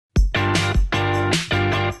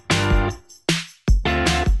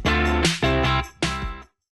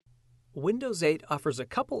Windows 8 offers a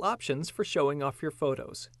couple options for showing off your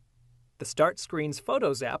photos. The Start Screen's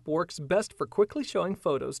Photos app works best for quickly showing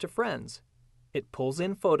photos to friends. It pulls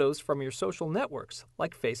in photos from your social networks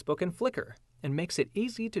like Facebook and Flickr and makes it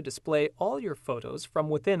easy to display all your photos from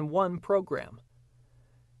within one program.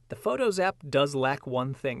 The Photos app does lack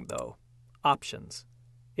one thing, though: options.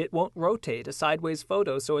 It won't rotate a sideways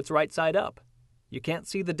photo so it's right side up. You can't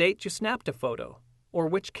see the date you snapped a photo or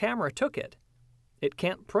which camera took it. It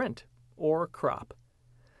can't print or crop.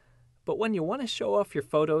 But when you want to show off your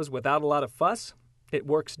photos without a lot of fuss, it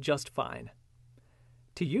works just fine.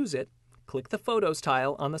 To use it, click the Photos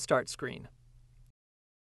tile on the Start screen.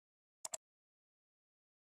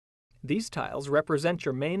 These tiles represent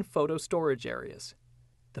your main photo storage areas.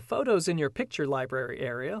 The photos in your picture library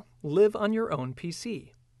area live on your own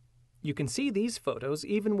PC. You can see these photos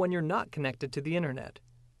even when you're not connected to the internet.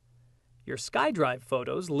 Your SkyDrive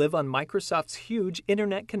photos live on Microsoft's huge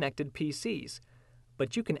internet-connected PCs,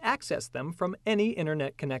 but you can access them from any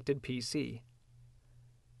internet-connected PC.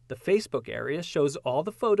 The Facebook area shows all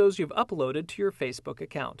the photos you've uploaded to your Facebook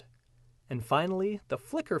account. And finally, the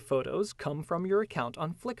Flickr photos come from your account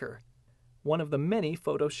on Flickr, one of the many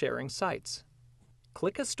photo-sharing sites.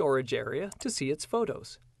 Click a storage area to see its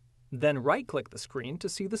photos. Then right-click the screen to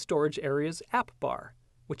see the storage area's app bar,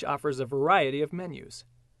 which offers a variety of menus.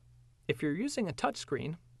 If you're using a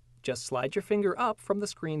touchscreen, just slide your finger up from the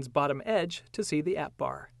screen's bottom edge to see the app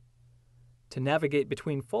bar. To navigate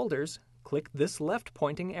between folders, click this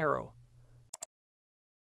left-pointing arrow.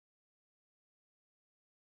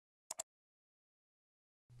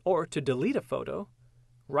 Or to delete a photo,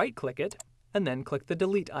 right-click it and then click the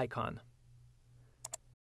delete icon.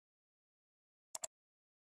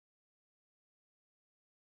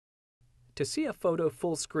 To see a photo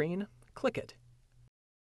full screen, click it.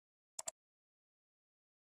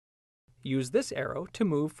 Use this arrow to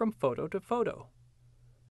move from photo to photo.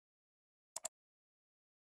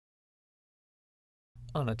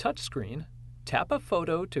 On a touchscreen, tap a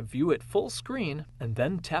photo to view it full screen and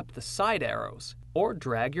then tap the side arrows, or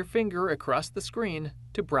drag your finger across the screen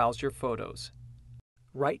to browse your photos.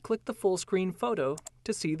 Right-click the full screen photo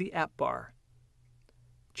to see the app bar.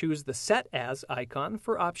 Choose the Set As icon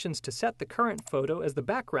for options to set the current photo as the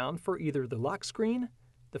background for either the lock screen,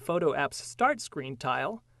 the Photo app's Start Screen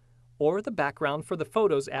tile, or the background for the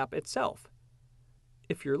Photos app itself.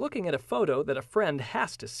 If you're looking at a photo that a friend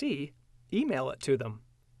has to see, email it to them.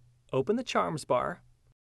 Open the Charms bar,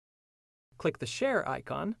 click the Share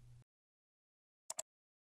icon,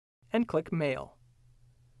 and click Mail.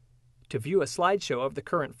 To view a slideshow of the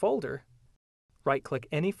current folder, right-click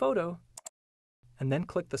any photo, and then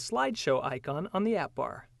click the slideshow icon on the app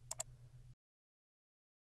bar.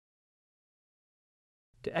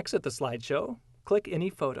 To exit the slideshow, click any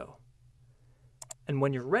photo. And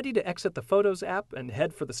when you're ready to exit the Photos app and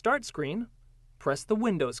head for the Start screen, press the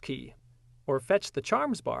Windows key, or fetch the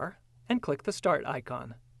Charms bar and click the Start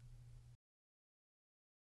icon.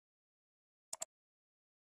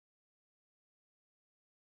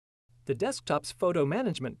 The desktop's photo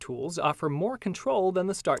management tools offer more control than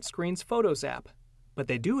the Start screen's Photos app, but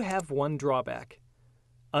they do have one drawback.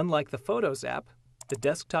 Unlike the Photos app, the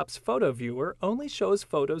desktop's photo viewer only shows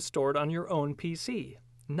photos stored on your own PC,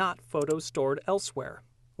 not photos stored elsewhere,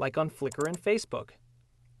 like on Flickr and Facebook.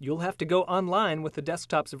 You'll have to go online with the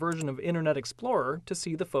desktop's version of Internet Explorer to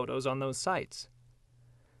see the photos on those sites.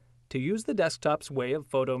 To use the desktop's way of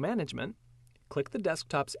photo management, click the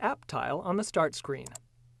desktop's app tile on the Start screen.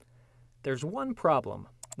 There's one problem.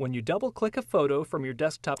 When you double-click a photo from your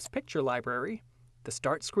desktop's picture library, the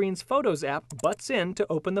Start screen's Photos app butts in to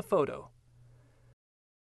open the photo.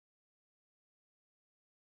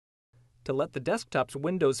 To let the desktop's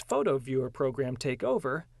Windows Photo Viewer program take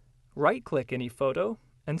over, right-click any photo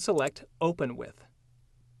and select Open With.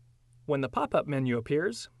 When the pop-up menu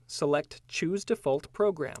appears, select Choose Default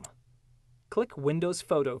Program. Click Windows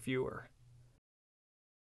Photo Viewer.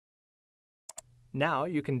 Now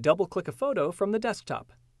you can double-click a photo from the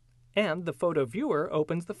desktop, and the Photo Viewer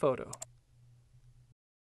opens the photo.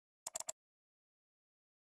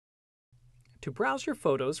 To browse your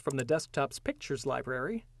photos from the desktop's Pictures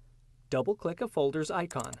library, double-click a folder's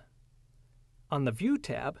icon. On the View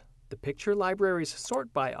tab, the Picture Library's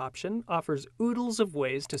Sort By option offers oodles of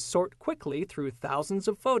ways to sort quickly through thousands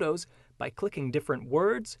of photos by clicking different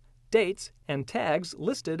words, dates, and tags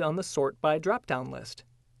listed on the Sort By drop-down list.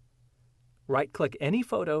 Right-click any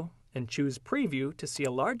photo and choose Preview to see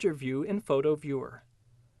a larger view in Photo Viewer.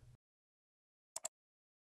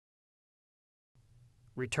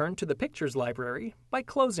 Return to the Pictures library by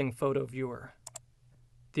closing Photo Viewer.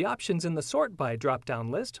 The options in the Sort By drop-down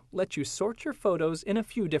list let you sort your photos in a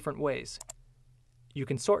few different ways. You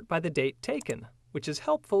can sort by the date taken, which is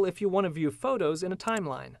helpful if you want to view photos in a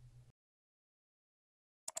timeline.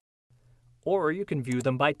 Or you can view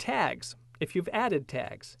them by tags, if you've added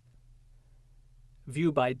tags.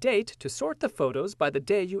 View by date to sort the photos by the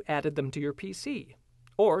day you added them to your PC.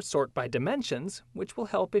 Or sort by dimensions, which will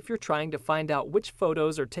help if you're trying to find out which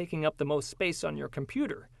photos are taking up the most space on your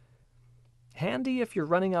computer. Handy if you're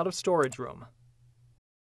running out of storage room.